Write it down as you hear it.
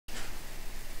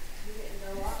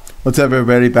What's up,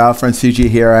 everybody? Battlefront CG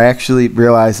here. I actually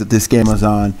realized that this game was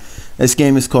on. This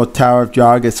game is called Tower of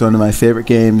Druaga. It's one of my favorite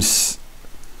games.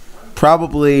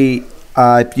 Probably,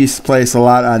 I used to play this a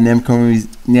lot on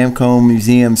Namco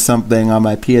Museum something on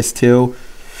my PS2.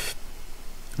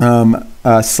 It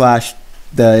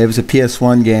was a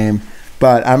PS1 game.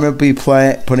 But I'm going to be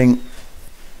putting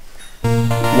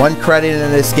one credit into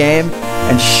this game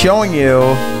and showing you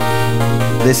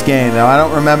this game. Now, I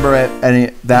don't remember it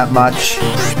that much.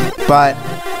 But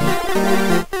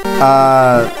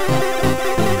I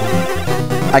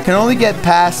can only get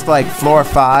past like floor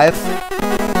 5.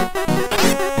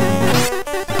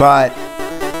 But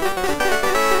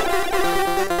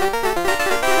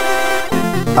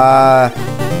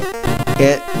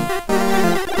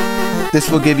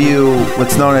this will give you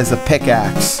what's known as a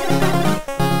pickaxe.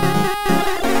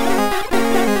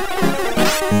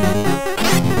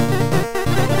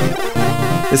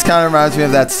 This kind of reminds me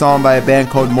of that song by a band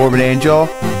called Morbid Angel.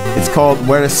 It's called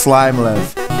Where Does Slime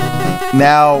Live?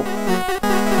 Now,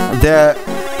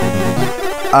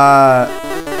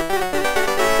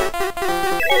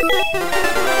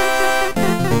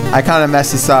 I kind of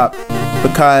messed this up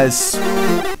because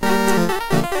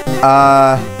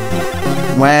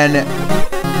when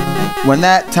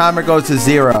that timer goes to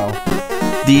 0,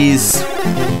 these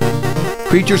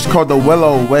creatures called the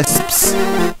Will-O-Wisps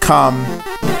come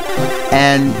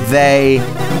and they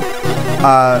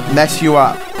mess you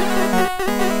up.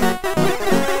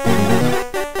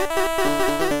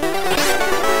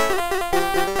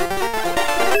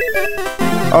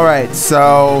 Alright,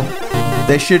 so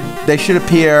they should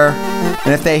appear,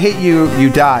 and if they hit you, you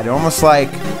die. They're almost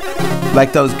like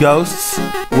those ghosts,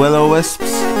 Will-O-Wisps.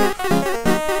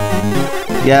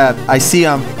 Yeah, I see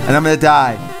them, and I'm gonna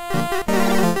die.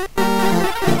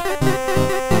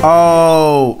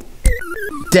 Oh,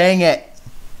 dang it.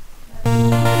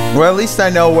 Well, at least I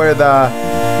know where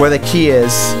the key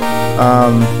is.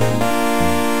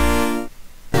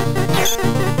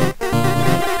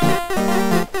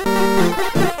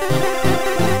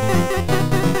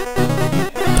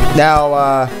 Now,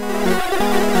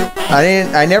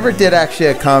 I never did actually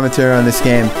a commentary on this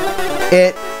game.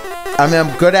 I mean,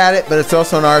 I'm good at it, but it's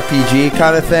also an RPG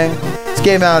kind of thing. This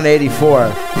came out in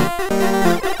 '84.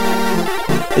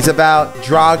 It's about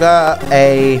Druaga,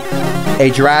 a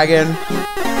dragon,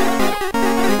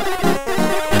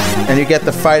 and you get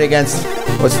to fight against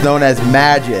what's known as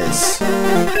mages.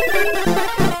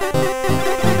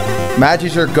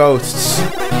 Mages are ghosts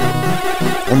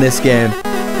in this game.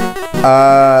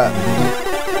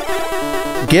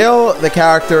 Gil, the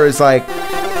character, is like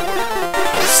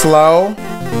slow,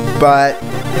 but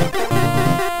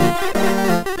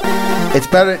it's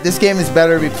better. This game is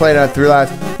better to be played on 3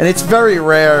 lives, and it's very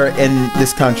rare in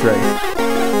this country.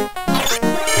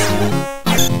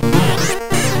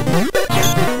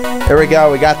 There we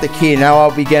go. We got the key. Now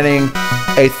I'll be getting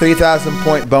a 3,000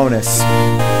 point bonus.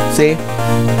 See?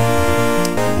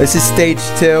 This is stage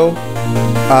 2.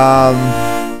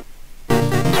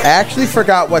 I actually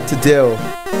forgot what to do,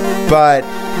 but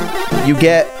you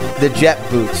get the jet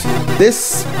boots.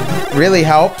 This really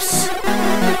helps.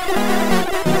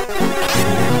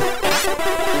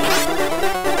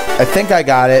 I think I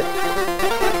got it.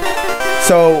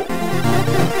 So,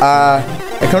 I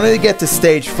can only get to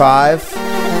stage 5.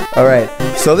 Alright,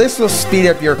 so this will speed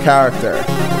up your character.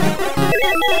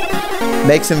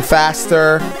 Makes him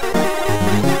faster.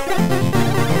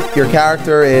 Your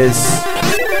character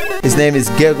his name is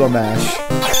Gilgamesh.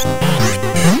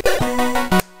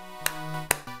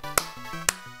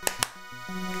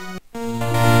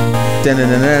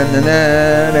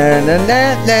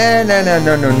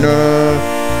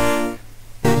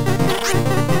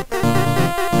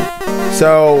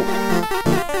 So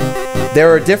there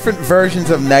are different versions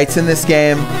of knights in this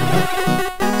game.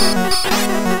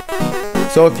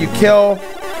 So if you kill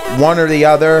one or the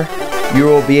other, you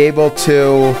will be able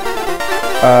to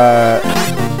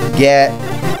get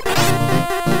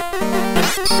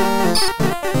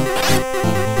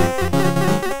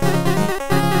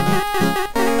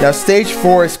now stage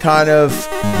 4 is kind of,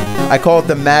 I call it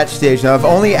the match stage. Now I've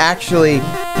only actually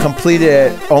completed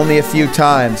it only a few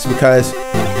times because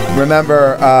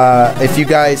remember, if you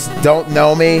guys don't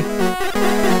know me,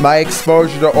 my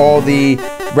exposure to all the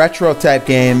retro type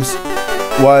games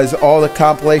was all the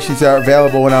compilations that are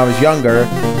available when I was younger.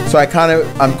 So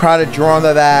I'm kind of drawn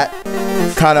to that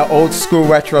kind of old school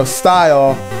retro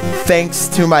style thanks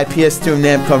to my PS2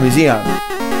 Namco Museum,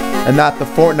 and not the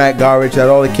Fortnite garbage that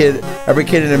every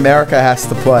kid in America has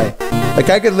to play. Like,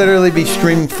 I could literally be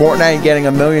streaming Fortnite and getting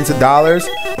millions of dollars,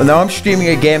 but now I'm streaming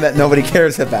a game that nobody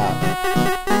cares about.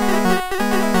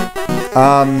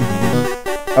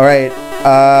 All right.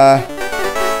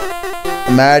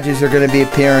 Mages are going to be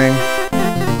appearing.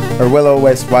 Or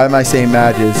Will-O-Wisp. Why am I saying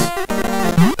mages?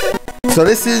 So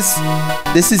this is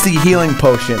the healing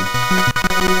potion.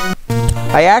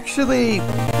 I actually,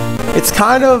 it's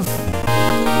kind of,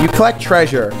 you collect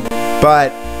treasure,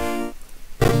 but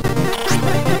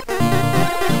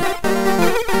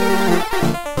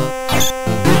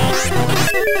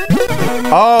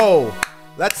oh,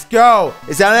 let's go.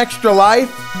 Is that an extra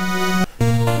life?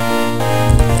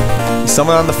 Is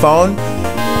someone on the phone?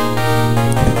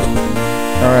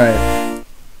 All right.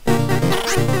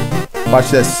 Watch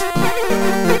this.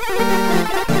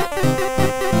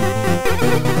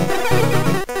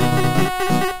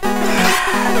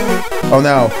 Oh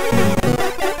no.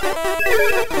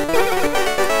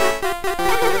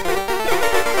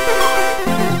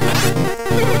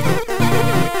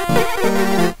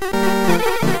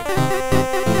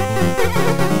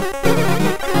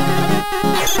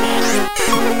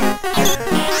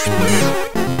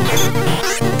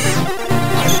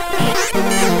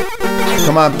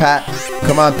 Come on, Pat.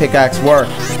 Come on, pickaxe, work.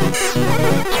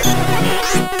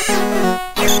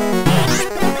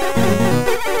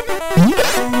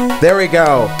 There we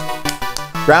go.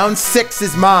 Round 6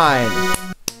 is mine.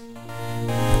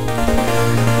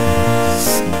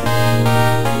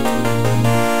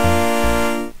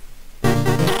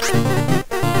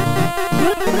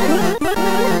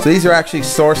 So these are actually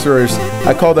sorcerers.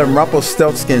 I call them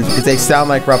Rumpelstiltskins because they sound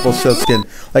like Rumpelstiltskin.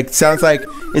 Like it sounds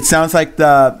like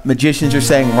the magicians are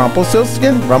saying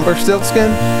Rumpelstiltskin,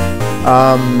 Rumpelstiltskin.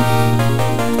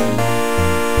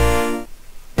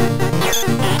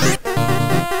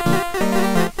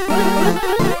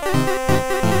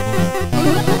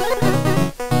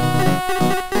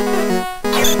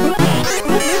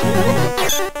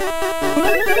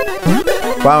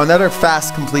 Wow, another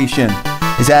fast completion.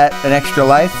 Is that an extra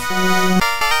life?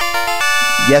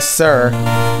 Yes, sir.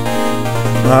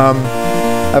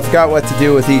 I forgot what to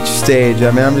do with each stage.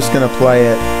 I mean, I'm just gonna play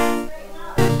it.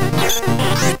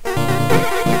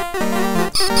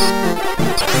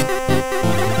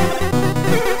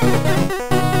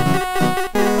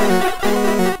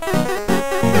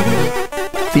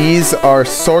 These are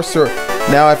sorcerer.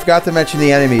 Now, I forgot to mention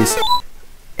the enemies.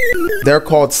 They're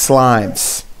called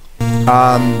slimes.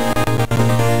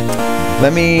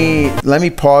 Let me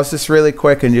pause this really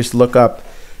quick and just look up.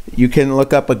 You can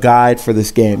look up a guide for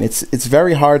this game. It's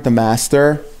very hard to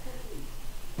master.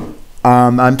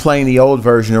 I'm playing the old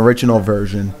version, original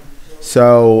version.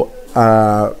 So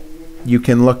you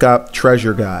can look up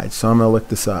treasure guides. So I'm gonna look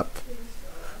this up.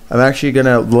 I'm actually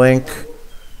gonna link.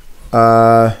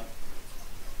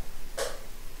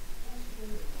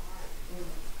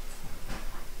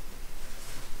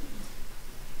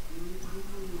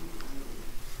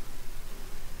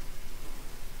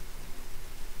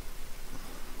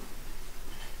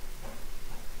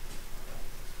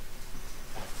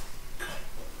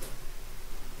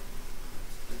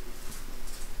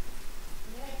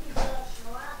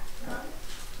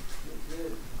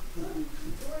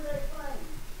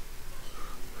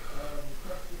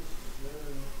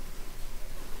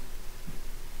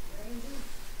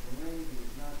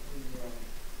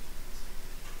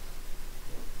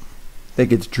 I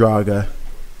think it's Druaga.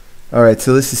 Alright,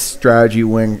 so this is Strategy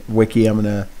Wiki. I'm going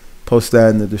to post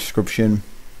that in the description.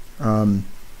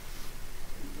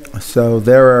 So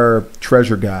there are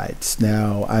treasure guides.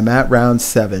 Now, I'm at round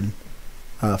 7.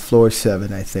 Floor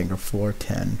 7, I think, or floor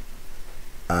 10.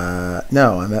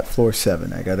 No, I'm at floor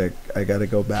 7. I gotta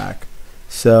go back.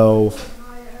 So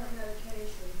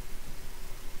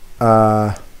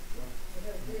 1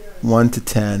 to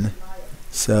 10.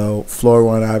 So floor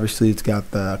 1, obviously, it's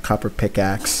got the copper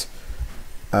pickaxe.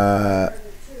 So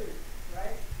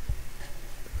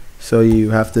you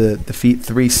have to defeat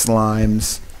 3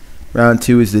 slimes. Round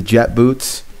 2 is the jet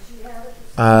boots.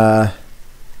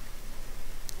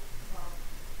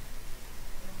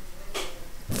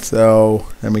 So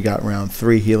then we got round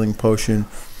 3 healing potion.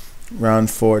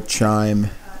 Round 4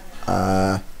 chime.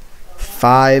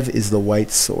 5 is the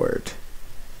white sword.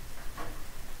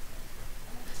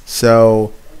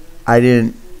 So I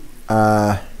didn't.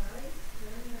 Now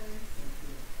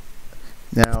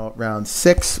round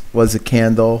 6 was a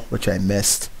candle, which I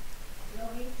missed.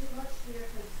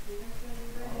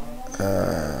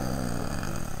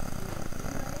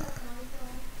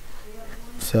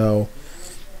 So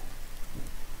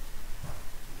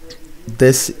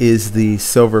this is the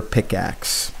silver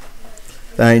pickaxe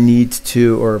that I need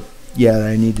to, that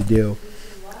I need to do.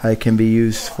 It can be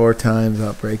used 4 times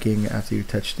without breaking after you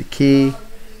touch the key.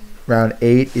 Round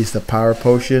 8 is the power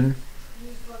potion.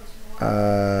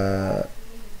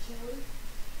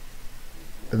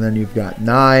 and then you've got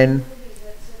 9,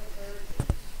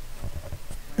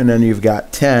 and then you've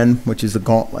got 10, which is the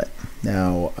gauntlet.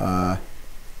 Now,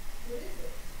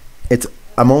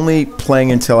 I'm only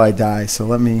playing until I die, so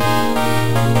let me...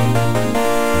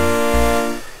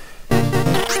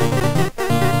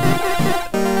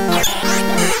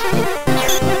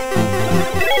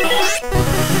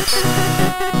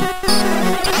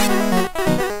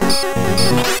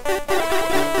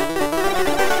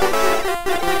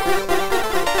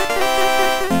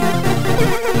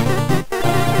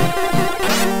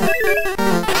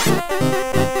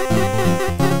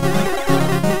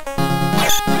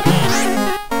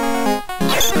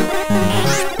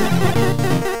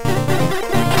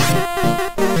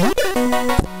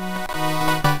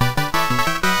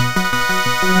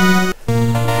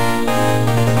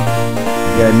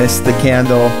 I missed the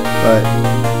candle, but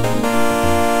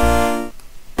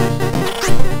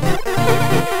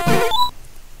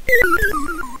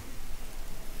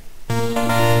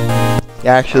it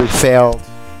actually failed,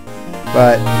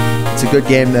 but it's a good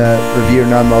game to review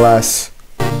nonetheless.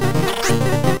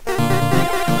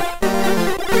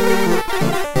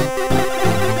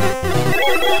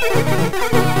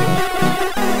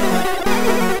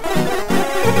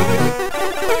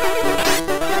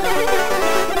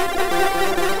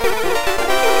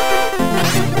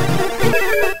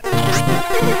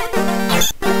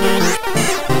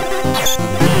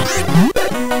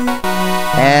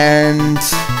 And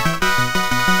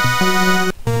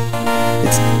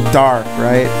it's dark,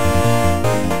 right?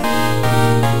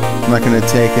 I'm not gonna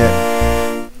take it.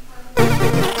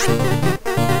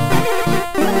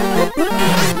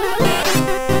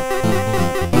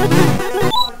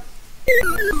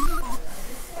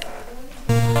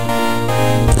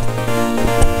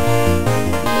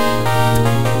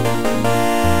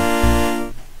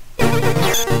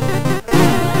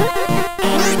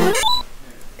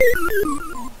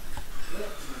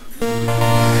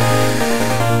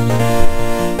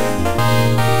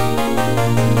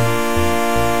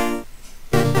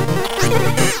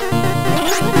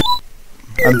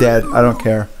 I'm dead. I don't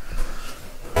care.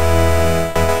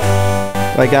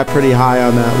 I got pretty high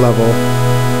on that level.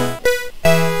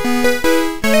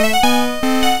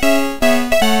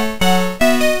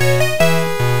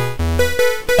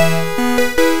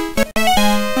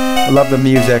 I love the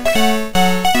music.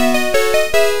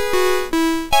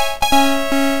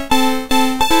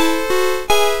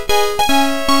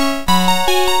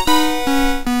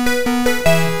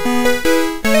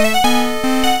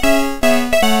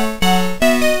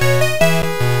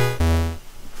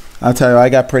 I'll tell you, I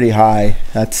got pretty high.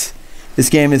 This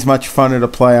game is much funner to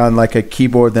play on like a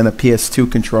keyboard than a PS2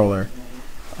 controller.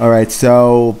 Alright,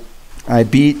 so I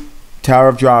beat Tower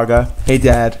of Druaga. Hey,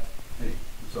 Dad. Hey,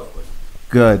 what's up, buddy?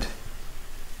 Good.